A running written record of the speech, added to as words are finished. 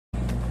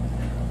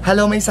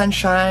Hello my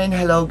sunshine!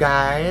 Hello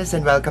guys!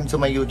 And welcome to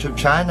my YouTube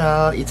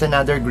channel. It's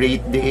another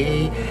great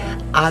day.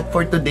 At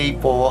for today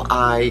po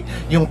ay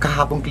yung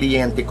kahapong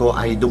kliyente ko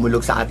ay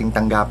dumulog sa ating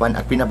tanggapan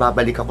at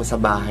pinababalik ako sa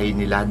bahay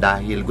nila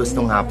dahil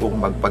gusto nga pong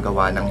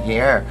magpagawa ng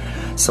hair.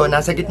 So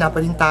nasa gitna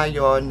pa rin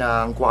tayo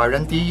ng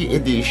quarantine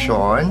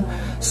edition.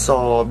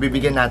 So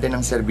bibigyan natin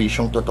ng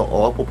serbisyong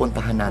totoo.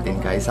 Pupuntahan natin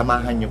guys.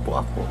 Samahan niyo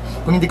po ako.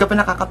 Kung hindi ka pa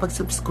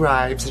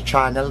nakakapag-subscribe sa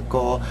channel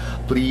ko,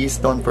 please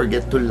don't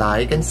forget to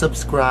like and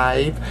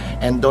subscribe.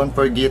 And don't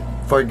forget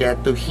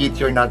to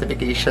hit your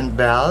notification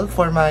bell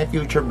for my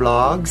future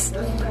vlogs.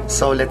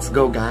 So let's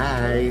go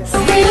guys!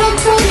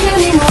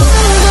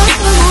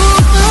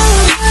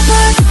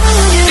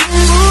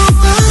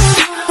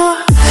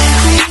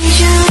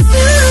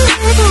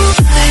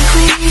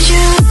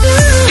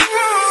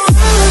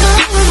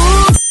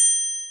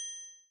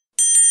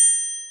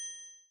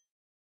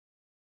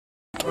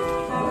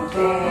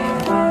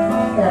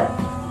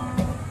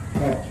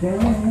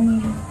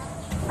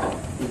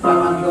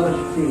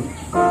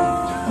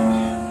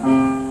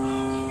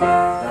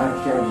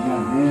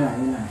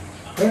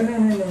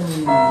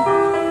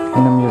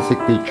 Yan ang music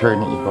teacher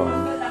ni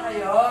Yvonne.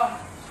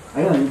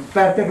 Ayun,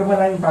 pwede ka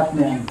pala yung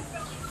partner.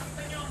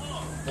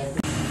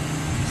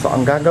 So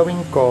ang gagawin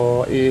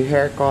ko,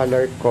 i-hair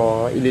color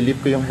ko, ililip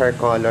ko yung hair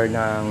color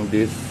ng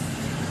this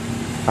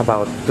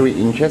about 3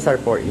 inches or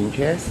 4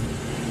 inches.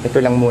 Ito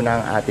lang muna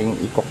ang ating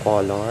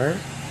i-color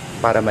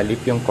para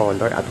malip yung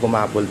color at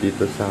humabol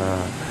dito sa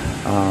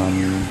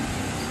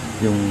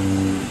yung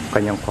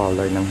kanyang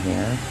color ng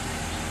hair.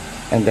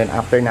 And then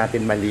after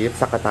natin malip,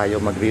 saka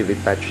tayo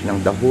magre-retouch ng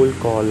the whole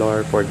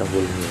color for the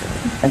whole hair.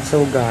 And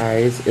so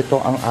guys,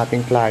 ito ang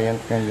ating client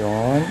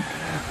ngayon.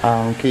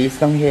 Ang case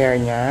ng hair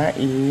niya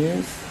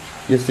is,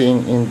 you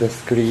seeing in the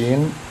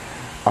screen,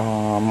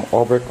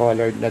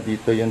 over-colored na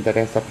dito yung the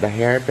rest of the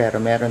hair. Pero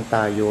meron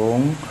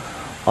tayong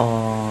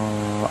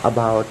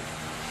about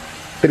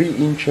 3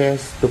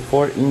 inches to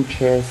 4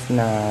 inches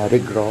na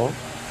regrow.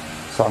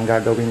 So ang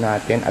gagawin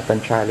natin at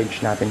ang challenge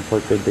natin for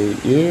today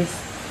is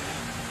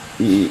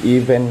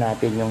i-even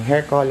natin yung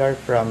hair color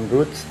from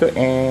roots to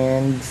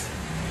ends,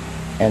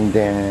 and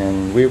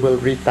then we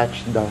will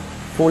retouch the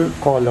full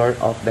color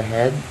of the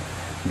head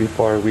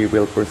before we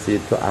will proceed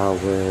to our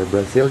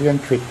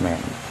Brazilian treatment.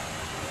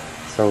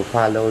 So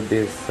follow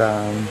this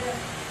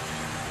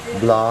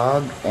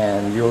vlog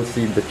and you'll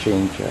see the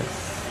changes.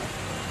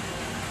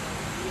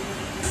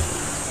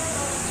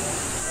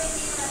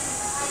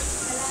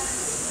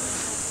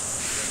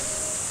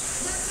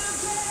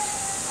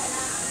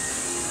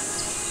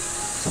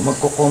 So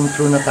magko-comb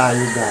through na tayo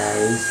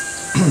guys.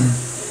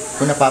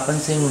 Kung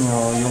napapansin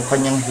nyo, yung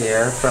kanyang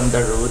hair from the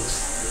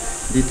roots,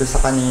 dito sa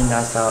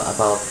kanina sa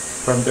about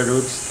from the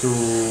roots to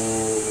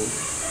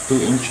 2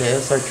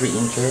 inches or 3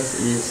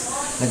 inches is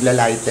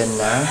naglalighten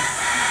na.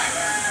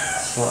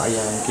 So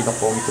ayan,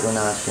 kino-comb through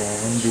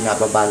natin.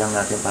 Binababa lang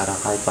natin para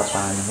kahit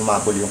papaano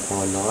humabol yung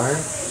color.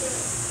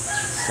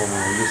 So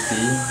you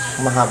see,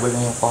 humahabol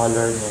na yung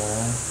color niya.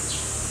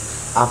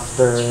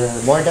 After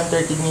more than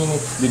 30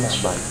 minutes,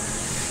 binabal.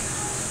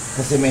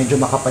 Kasi medyo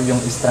makapal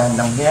yung strand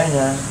ng hair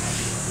niya.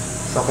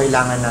 So,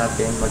 kailangan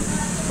natin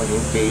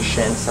maging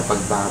patient sa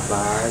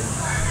pagbabad.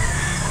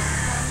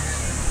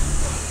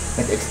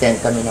 Nag-extend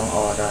kami ng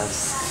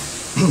oras.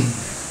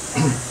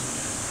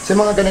 Sa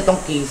mga ganitong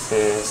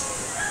cases,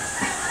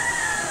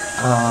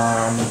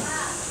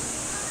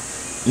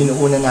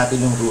 inuuna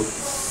natin yung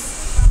roots.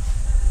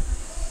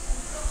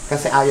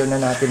 Kasi ayaw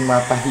na natin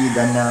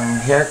mapahidan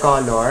ng hair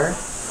color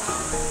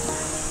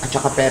at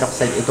saka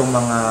peroxide itong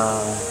mga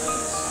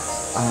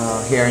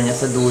hair niya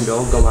sa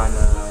dulo, gawa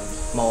na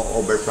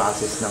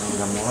ma-over-process ng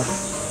gamot.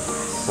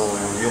 So,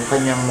 yung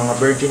kanyang mga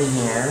virgin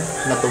hair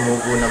na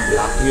tumubo ng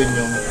black, yun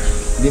yung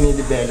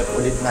dinidevelop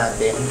ulit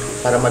natin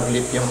para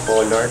mag-lip yung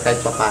color kahit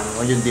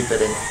paano yung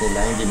difference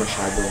nila, hindi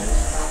masyadong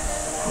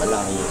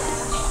malayo.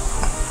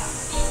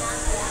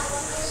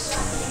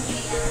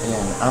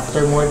 Ayan,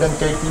 after more than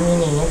 30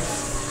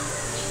 minutes,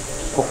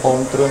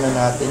 kukomb through na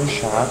natin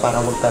siya para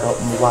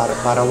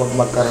wag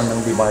magkaroon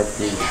ng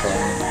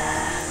demarcation.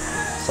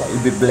 So,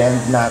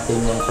 i-blend natin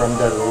yung from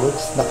the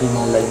roots na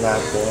kinulay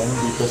natin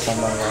dito sa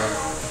mga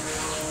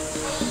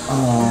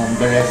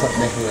the rest of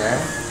the hair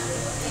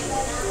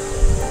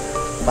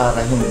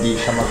para hindi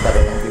siya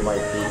magkaroon ng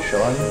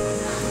demarcation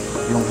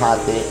yung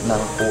hati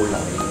ng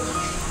kulay.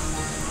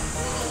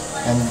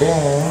 And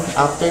then,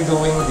 after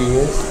doing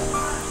this,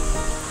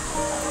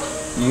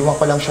 iiwan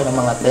ko lang siya ng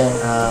mga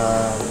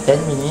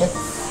 10 minutes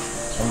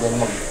and then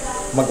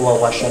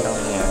magwawash siya ng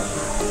hair.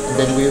 And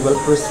then we will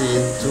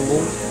proceed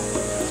to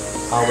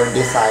our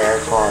desired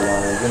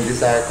color. Yung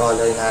desired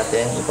color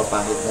natin,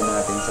 ipapahid na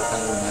natin sa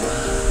kanina.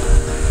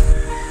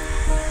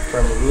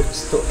 From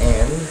roots to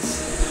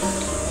ends.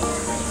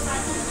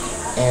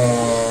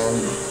 And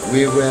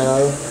we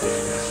will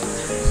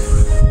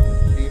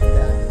leave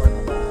that for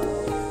about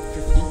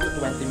 15 to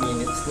 20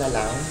 minutes na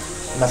lang.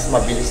 Mas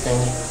mabilis na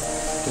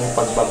yung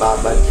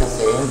pagbababad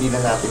kasi hindi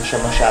na natin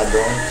siya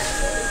masyadong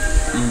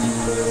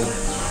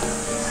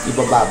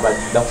ibababad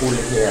the whole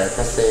hair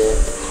kasi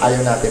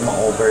ayaw natin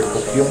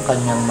ma-overcook yung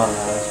kanyang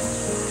mga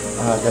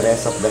the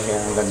rest of the hair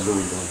hanggang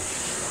dulo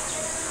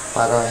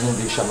para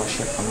hindi siya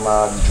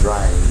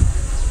mag-dry.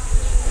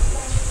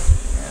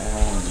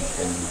 Ayan,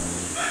 ganyan.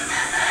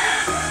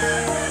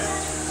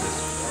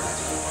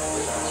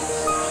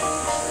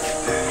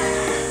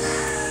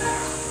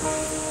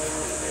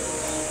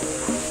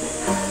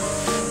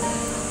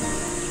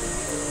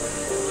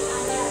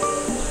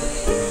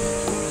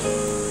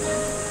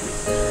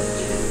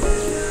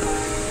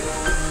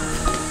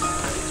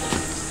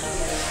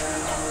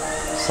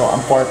 So,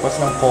 ang purpose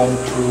ng comb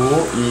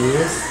through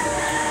is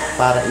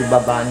para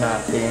ibaba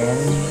natin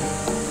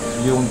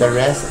yung the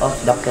rest of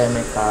the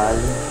chemical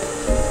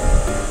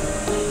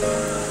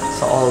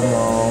sa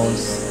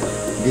almost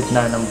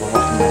gitna ng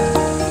buhok niya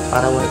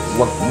para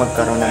wag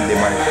magkaroon ng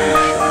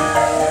demarcation.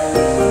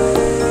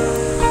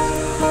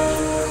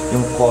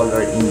 Yung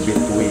color in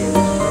between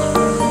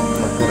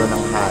magkaroon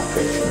ng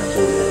hati na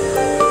kulay.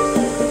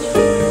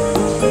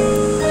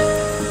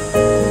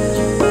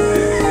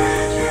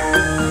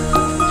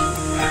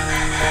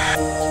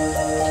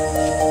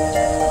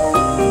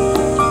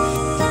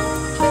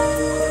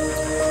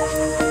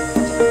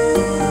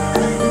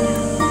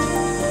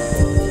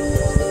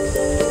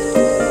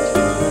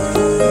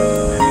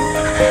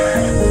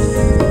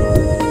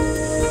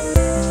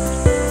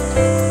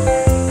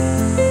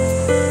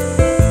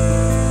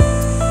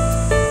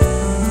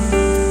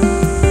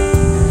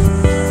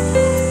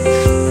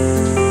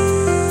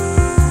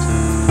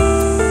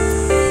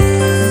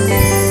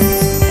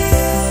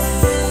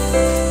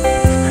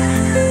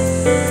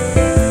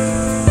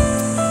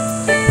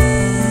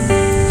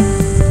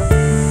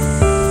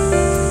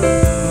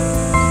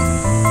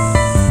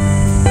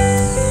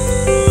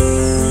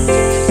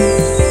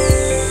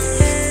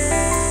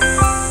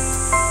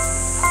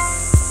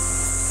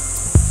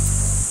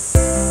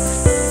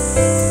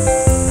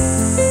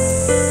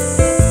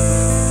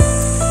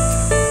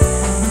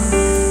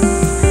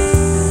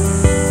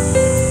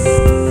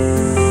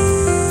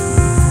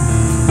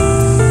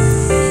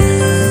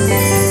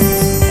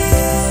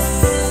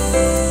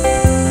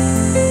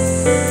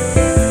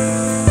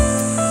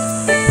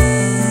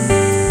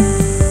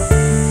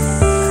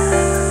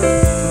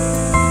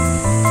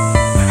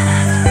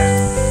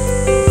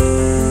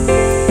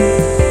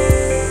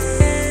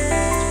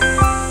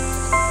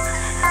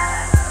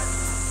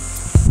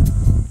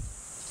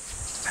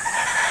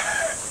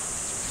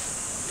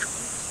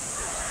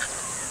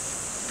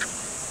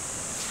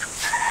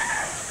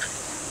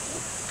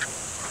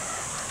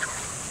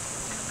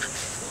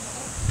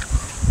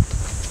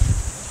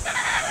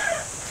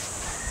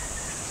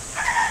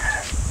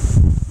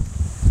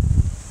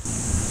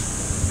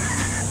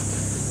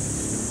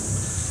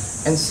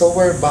 And so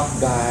we're back,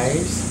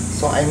 guys.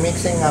 So I'm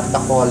mixing up the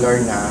color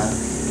na.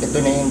 Ito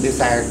na yung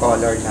desired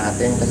color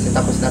natin kasi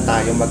tapos na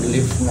tayo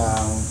mag-lift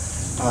ng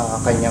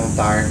kanyang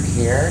dark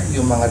hair,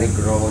 yung mga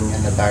regrow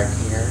niya na dark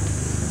hair.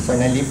 So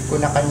na-lift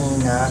ko na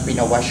kanina,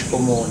 pinawash ko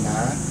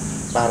muna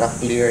para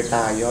clear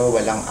tayo,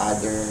 walang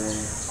other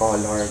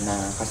color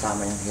na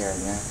kasama yung hair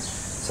niya.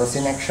 So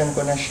sinection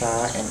ko na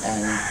siya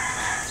and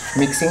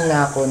mixing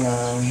na ako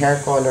ng hair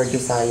color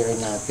desire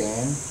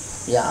natin.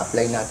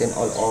 I-apply natin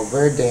all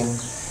over, then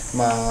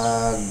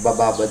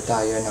magbababad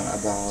tayo ng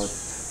about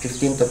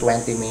 15 to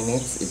 20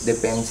 minutes. It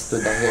depends to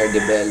the hair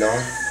develop.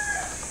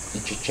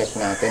 I-check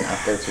natin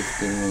after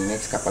 15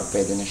 minutes kapag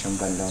pwede na siyang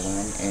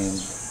banlawan, and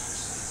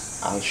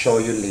I'll show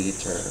you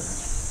later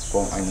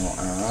kung ano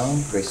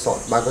ang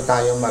result. Bago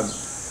tayo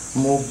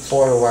mag-move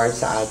forward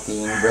sa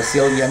ating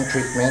Brazilian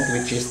treatment,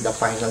 which is the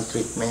final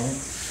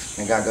treatment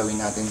na gagawin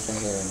natin sa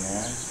hair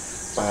niya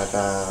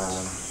para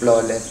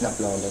flawless na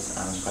flawless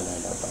ang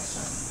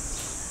kalalabasan.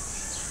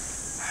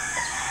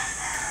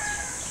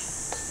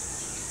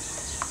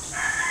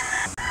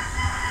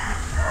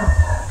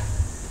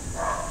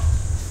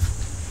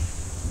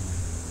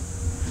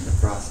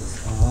 Process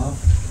of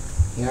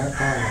hair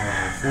color,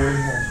 full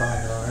hair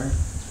color.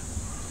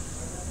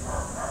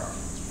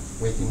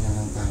 Waiting na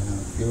lang tayo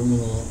ng few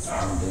minutes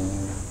and then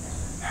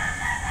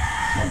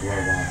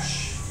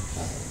mag-wash.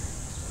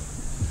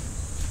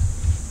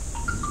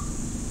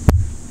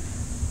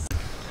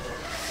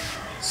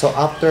 So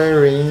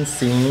after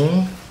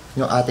rinsing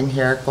yung ating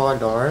hair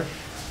color,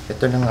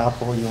 ito na nga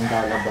po yung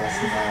lalabas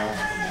na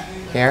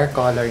hair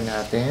color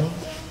natin.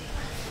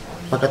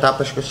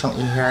 Pagkatapos ko siyang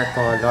i-hair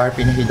color,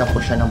 pinahidan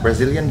ko siya ng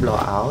Brazilian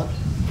blowout.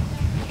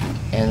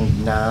 And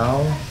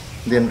now,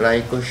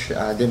 dinry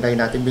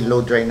natin,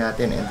 below dry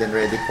natin, and then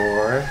ready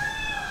for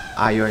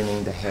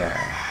ironing the hair.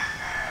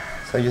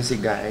 So you see,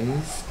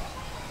 guys,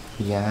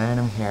 yan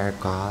ang hair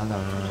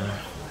color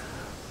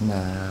na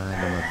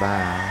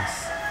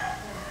lumabas.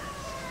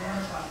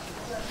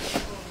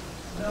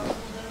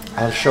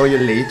 I'll show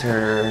you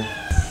later.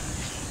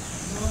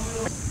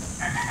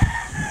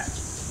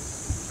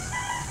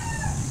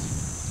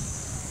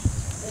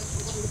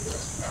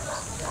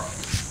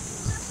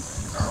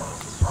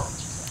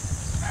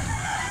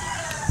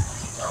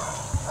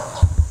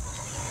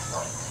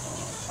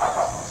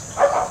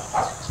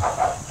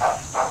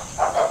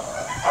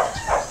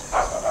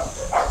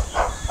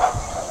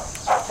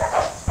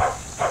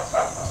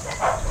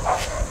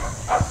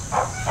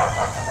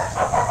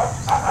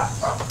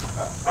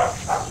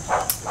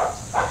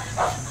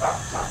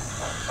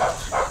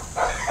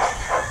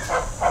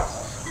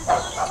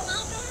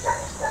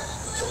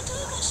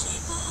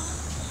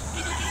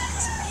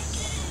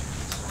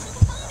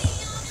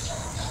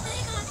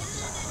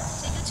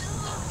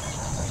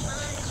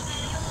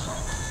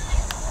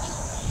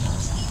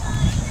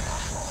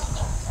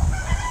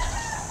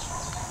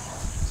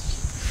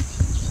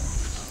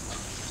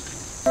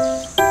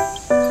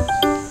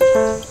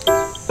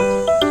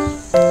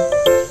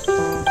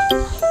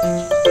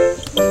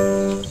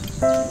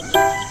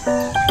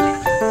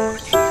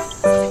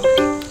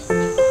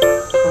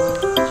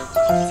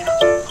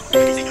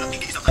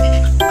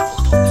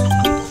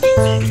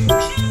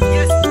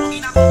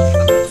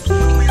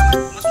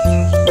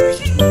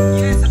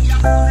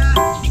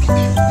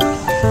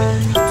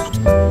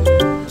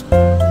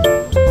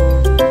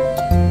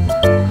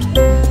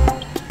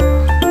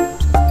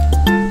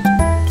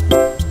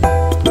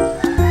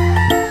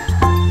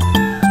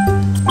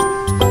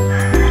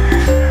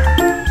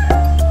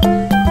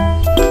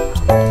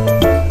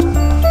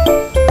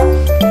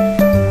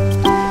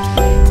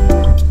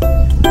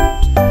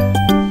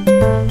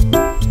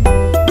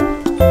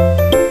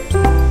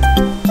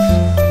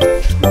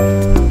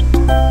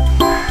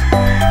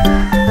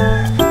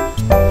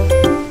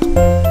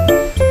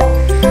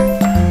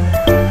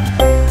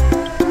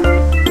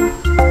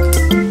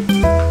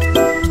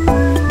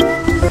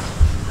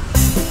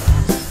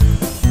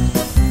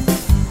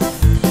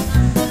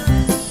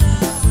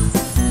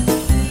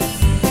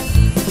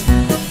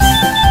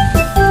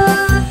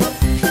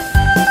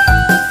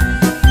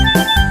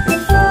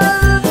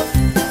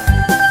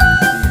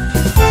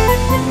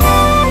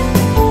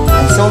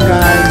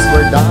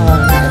 done.